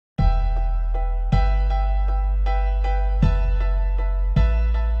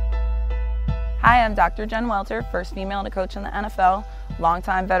Hi, I'm Dr. Jen Welter, first female to coach in the NFL,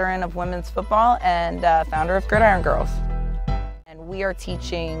 longtime veteran of women's football, and founder of Gridiron Girls. And we are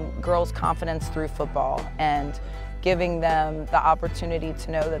teaching girls confidence through football and giving them the opportunity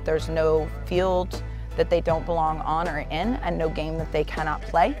to know that there's no field that they don't belong on or in, and no game that they cannot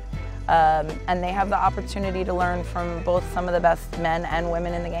play. And they have the opportunity to learn from both some of the best men and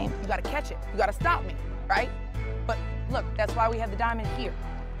women in the game. You gotta catch it, you gotta stop me, right? But look, that's why we have the diamond here.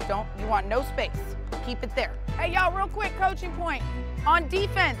 You want no space, keep it there. Hey y'all, real quick coaching point. On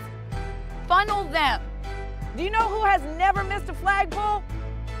defense, funnel them. Do you know who has never missed a flag pull?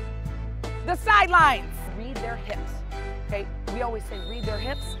 The sidelines. Read their hips, okay? We always say read their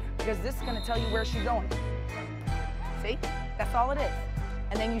hips because this is gonna tell you where she's going. See, that's all it is.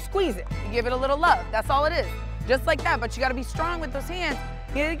 And then you squeeze it, you give it a little love, that's all it is. Just like that, but you gotta be strong with those hands.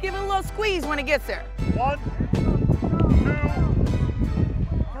 You gotta give it a little squeeze when it gets there. 1, 2,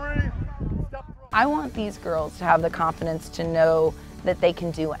 3, step. I want these girls to have the confidence to know that they can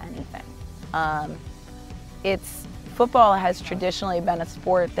do anything. Football has traditionally been a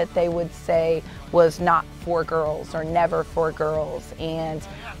sport that they would say was not for girls or never for girls. And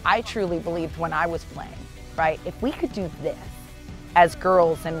I truly believed when I was playing, right, if we could do this as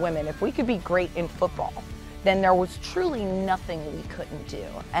girls and women, if we could be great in football, then there was truly nothing we couldn't do.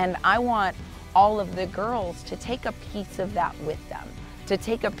 And I want all of the girls to take a piece of that with them, to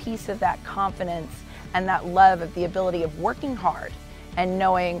take a piece of that confidence and that love of the ability of working hard and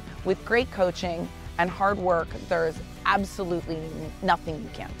knowing with great coaching and hard work, there's absolutely nothing you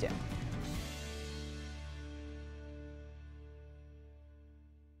can't do.